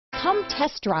Come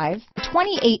test drive the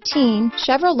 2018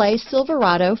 Chevrolet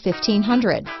Silverado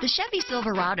 1500. The Chevy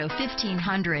Silverado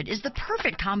 1500 is the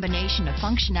perfect combination of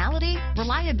functionality,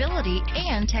 reliability,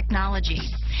 and technology.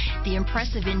 The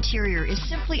impressive interior is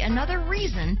simply another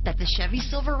reason that the Chevy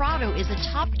Silverado is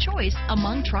a top choice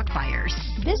among truck buyers.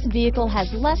 This vehicle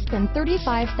has less than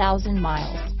 35,000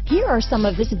 miles. Here are some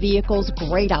of this vehicle's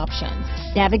great options: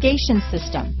 navigation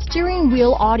system, steering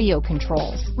wheel audio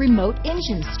controls, remote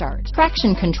engine start,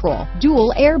 traction control,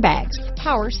 dual airbags,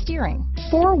 power steering,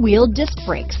 four-wheel disc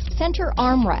brakes, center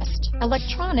armrest,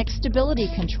 electronic stability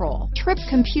control, trip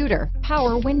computer,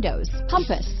 power windows,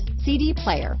 compass, CD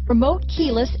player, remote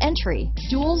keyless entry,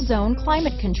 dual zone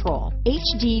climate control,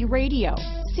 HD radio,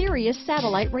 Sirius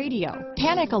satellite radio,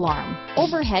 panic alarm,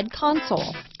 overhead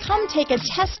console. Come take a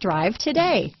test drive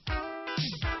today.